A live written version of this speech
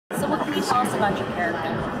Can you tell us about your character?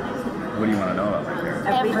 What do you want to know about my character?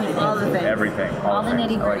 Everything. All the things. Everything. All the things.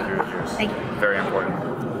 nitty-gritty. I like yours. Thank you. Very important.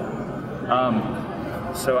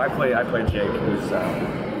 So I play Jake, who's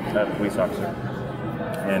a police officer,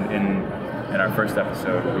 and in our first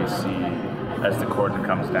episode, we see as the cordon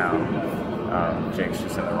comes down, Jake's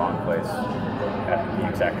just in the wrong place at the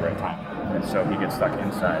exact right time, and so he gets stuck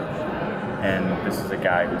inside. And this is a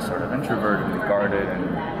guy who's sort of introverted and guarded and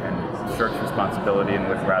shirks responsibility and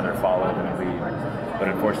would rather follow than lead. But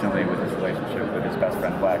unfortunately, with his relationship with his best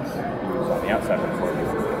friend Lex, who's on the outside of the cordon,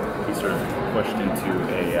 he's sort of pushed into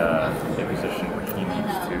a position where he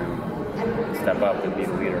needs to step up and be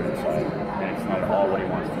the leader inside. And it's not at all what he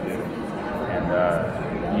wants to do.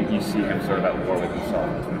 And you see him sort of at war with himself,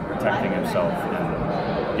 between protecting himself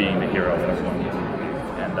and being the hero that everyone needs him to be.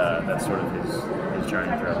 And that's sort of his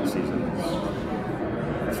journey throughout the season.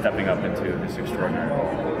 Is stepping up into this extraordinary role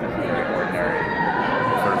as a very ordinary,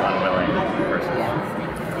 sort of unwilling person.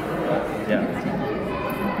 Yeah.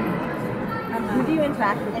 Who do you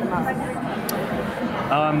interact with the most?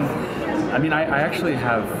 I mean, I actually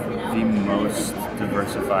have the most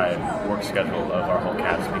diversified work schedule of our whole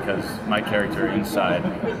cast because my character inside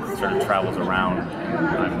sort of travels around,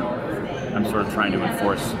 and I'm sort of trying to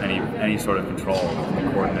enforce any sort of control in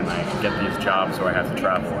the cordon, and I get these jobs so I have to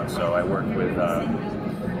travel, and so I work with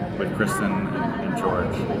Kristen and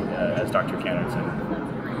George as Dr. Cannons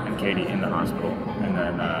and Katie in the hospital, and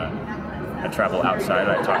then I travel outside.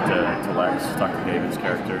 I talk to Lex, talk to David's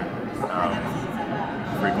character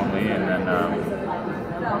frequently, and then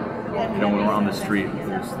when we're on the street,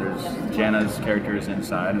 there's Jana's character is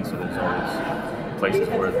inside, and so there's always places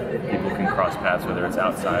where people can cross paths, whether it's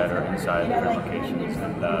outside or inside different locations.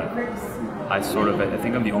 And I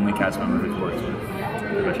think I'm the only cast member who's worked with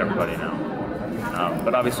pretty much everybody now.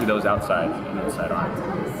 But obviously those outside and inside aren't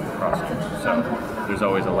crossing, so there's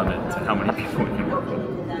always a limit to how many people we can work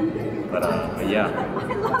with. But yeah, I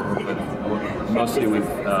work mostly with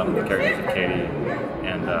the characters of Katie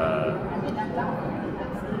and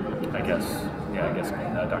I guess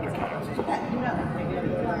Dr. Cannons.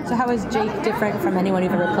 So how is Jake different from anyone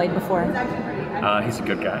you've ever played before? He's a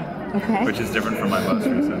good guy, okay. Which is different from my most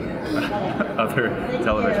recent other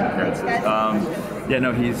television appearances.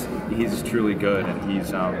 He's truly good, and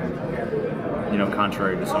he's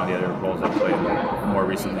contrary to some of the other roles I've played more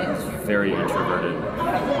recently, he's very introverted,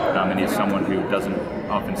 and he's someone who doesn't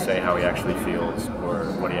often say how he actually feels or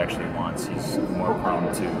what he actually wants. He's more prone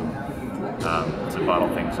to bottle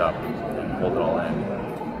things up and hold it all in.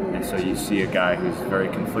 And so you see a guy who's very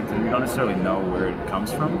conflicted. We don't necessarily know where it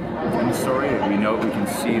comes from in the story. We can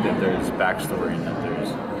see that there's backstory and that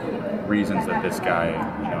there's reasons that this guy,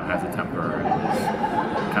 has a temper and is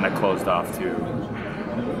kind of closed off to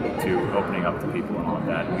opening up to people and all of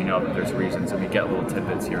that. And we know that there's reasons, and we get little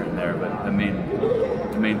tidbits here and there. But the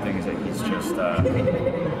main thing is that he's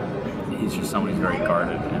just someone who's very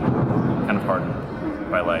guarded and kind of hardened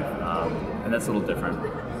by life, and that's a little different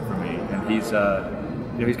for me. And he's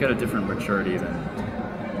he's got a different maturity than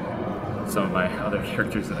some of my other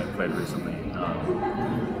characters that I've played recently.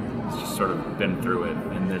 He's just sort of been through it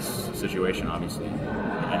in this situation. Obviously,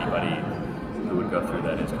 anybody who would go through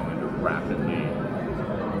that is going to rapidly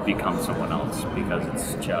become someone else because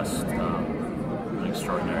it's just an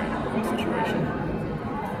extraordinary situation.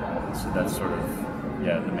 So that's sort of,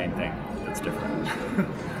 the main thing that's different.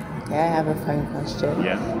 Yeah, I have a fun question.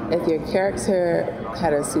 Yeah. If your character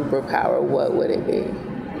had a superpower, what would it be?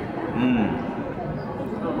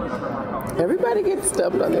 Everybody gets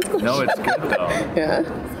stumped on this question. No, it's good though. Yeah.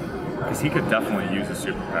 Because he could definitely use a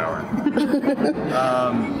superpower.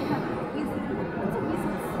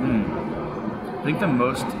 I think the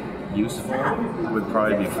most useful would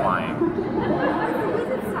probably be flying.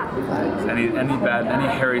 Any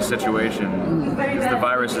hairy situation, because the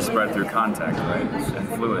virus is spread through contact, right, and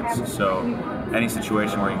fluids. So any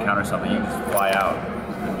situation where you encounter something, you just fly out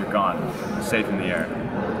and you're gone, safe in the air.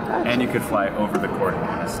 And you could fly over the cordon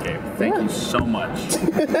and escape. Thank you so much.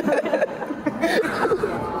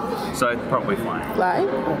 So I'd probably fly. Fly?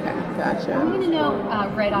 Okay, gotcha. I'm going to know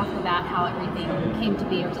right off the bat how everything came to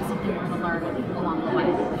be, or is it something we're going to learn along the way?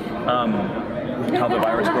 How the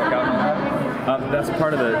virus broke out and all that. That's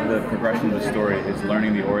part of the progression of the story, is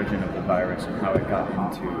learning the origin of the virus and how it got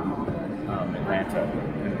into Atlanta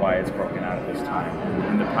and why it's broken out at this time.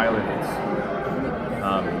 In the pilot,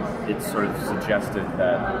 it's sort of suggested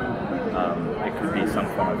that it could be some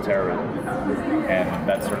form of terrorism, and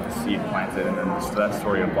that's sort of the seed planted, and then that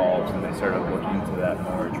story evolves, and they started looking into that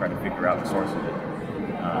more, trying to figure out the source of it,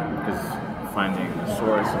 because finding the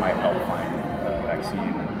source might help find a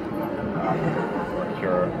vaccine or a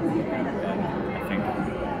cure, and I think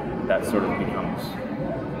that sort of becomes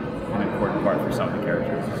an important part for some of the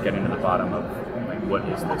characters, is getting to the bottom of like what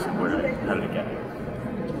is this and how did it get here.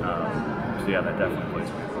 So yeah, that definitely plays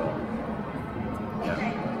a big role.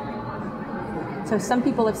 Yeah. So some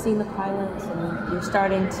people have seen the pilot, and you're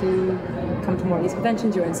starting to come to more of these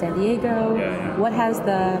conventions. You're in San Diego. Yeah. What has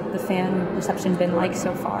the fan reception been like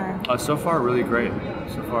so far? So far, really great.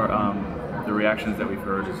 So far, the reactions that we've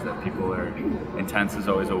heard is that people are intense is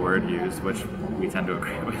always a word used, which we tend to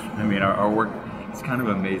agree with. I mean, our work, it's kind of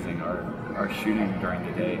amazing. Our shooting during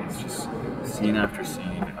the day, it's just scene after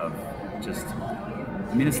scene of just,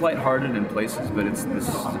 I mean, it's lighthearted in places, but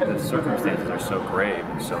the circumstances are so grave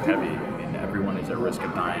and so heavy. I mean, everyone is at risk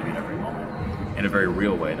of dying at every moment in a very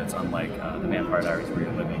real way that's unlike the Vampire Diaries, where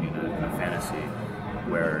you're living in a fantasy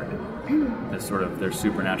where there's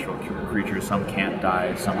supernatural creatures. Some can't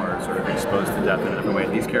die, some are sort of exposed to death in a different way.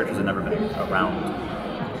 These characters have never been around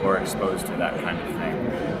or exposed to that kind of thing,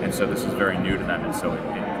 and so this is very new to them, and so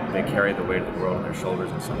they carry the weight of the world on their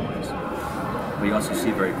shoulders in some ways. But you also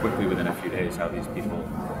see very quickly within a few days how these people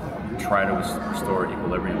try to restore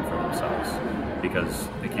equilibrium for themselves, because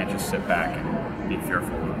they can't just sit back and be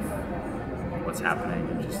fearful of what's happening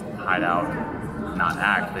and just hide out, not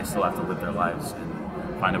act. They still have to live their lives and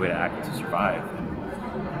find a way to act to survive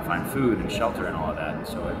and find food and shelter and all of that. And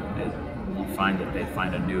so you find that they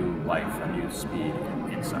find a new life, a new speed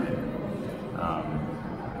inside.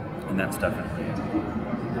 And that's definitely,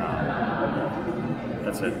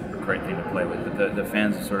 that's a great thing to play with. But the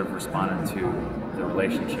fans have sort of responded to the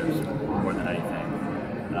relationships more than anything.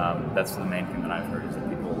 That's the main thing that I've heard, is that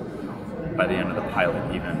people, by the end of the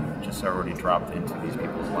pilot even, just are already dropped into these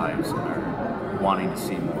people's lives and are wanting to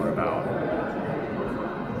see more about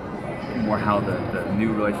how the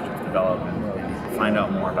new relationships develop, and find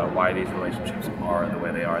out more about why these relationships are the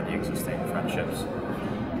way they are, the existing friendships.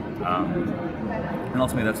 And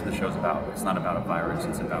ultimately that's what the show's about. It's not about a virus,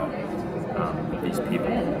 it's about these people.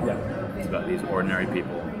 It's about these ordinary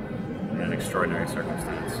people in an extraordinary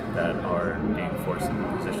circumstance that are being forced into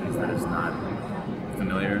positions that is not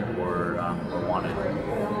familiar or wanted.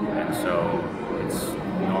 And so it's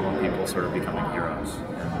normal people sort of becoming heroes.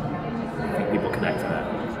 And I think people connect to that,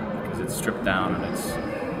 because it's stripped down and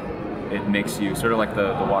it makes you sort of like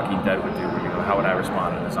the Walking Dead would do, where you go, how would I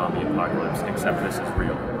respond in a zombie apocalypse, except this is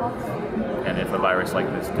real. And if a virus like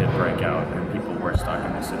this did break out and people were stuck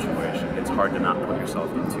in this situation, it's hard to not put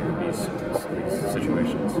yourself into these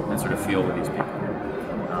situations and sort of feel with these people.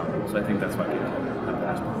 So I think that's why people have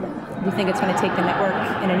that response. Do you think it's going to take the network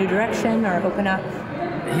in a new direction, or open up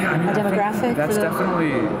a demographic? That's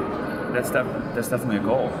definitely a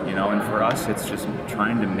goal, you know. And for us, it's just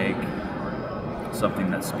trying to make something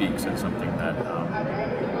that speaks and something that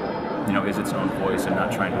is its own voice, and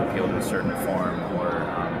not trying to appeal to a certain form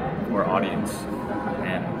or audience.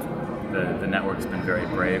 And the network's been very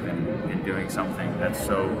brave in doing something that's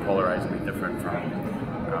so polarizingly different from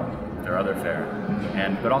their other fare,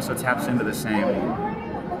 but also taps into the same.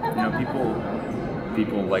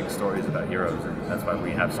 People like stories about heroes, and that's why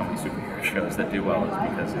we have so many superhero shows that do well, is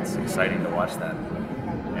because it's exciting to watch that,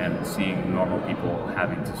 and seeing normal people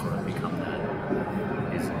having to sort of become that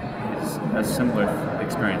is a similar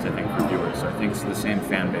experience, I think, for viewers. So I think it's the same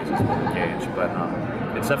fan bases will engage, but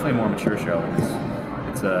it's definitely a more mature show.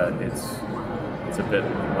 It's a bit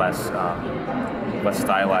less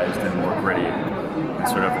stylized and more gritty, and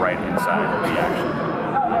sort of right inside of the action.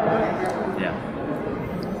 Yeah.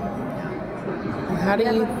 How do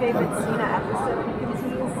you favorite Shenna episode you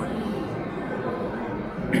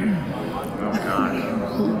can Oh gosh.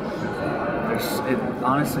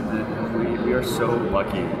 Honestly, we are so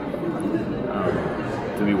lucky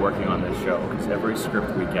to be working on this show, because every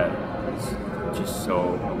script we get is just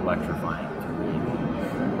so electrifying to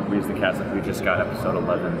read. We as the cast, we just got episode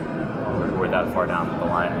 11. We're that far down the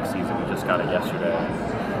line of the season. We just got it yesterday.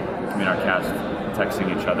 I mean, our cast texting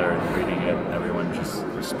each other and reading it, and everyone just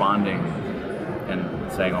responding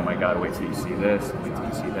and saying, "Oh my God, wait till you see this, wait till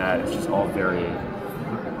you see that." It's just all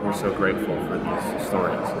we're so grateful for these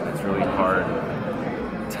stories, and it's really hard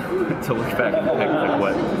to look back and pick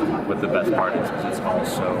like what the best part is, because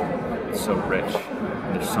it's so rich,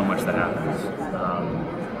 and there's so much that happens.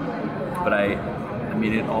 But I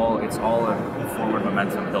mean, it's all a forward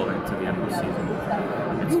momentum building to the end of the season.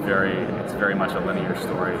 It's very much a linear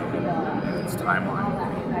story in its timeline.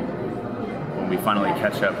 When we finally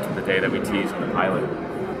catch up to the day that we tease in the pilot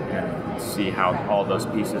and see how all those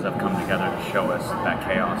pieces have come together to show us that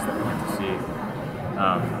chaos that we get to see.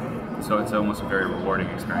 So it's almost a very rewarding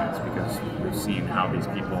experience, because we've seen how these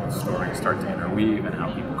people's stories start to interweave and how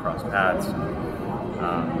people cross paths.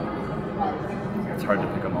 It's hard to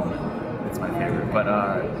pick a moment. It's my favorite. But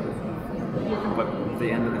but the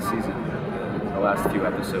end of the season, the last few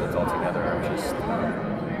episodes altogether are just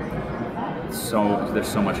there's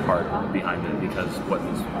so much heart behind it because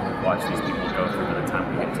watch these people go through by the time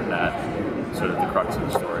we get to that sort of the crux of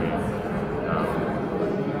the story.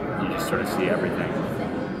 You just sort of see everything,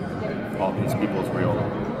 all these people's real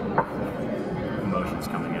emotions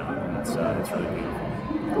coming out. It's really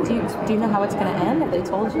beautiful. Do you know how it's going to end? Have they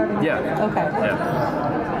told you? Yeah. Okay.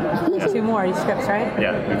 Yeah. There's two more scripts, right?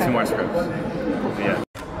 Yeah, there's Okay. 2 more scripts. Yeah.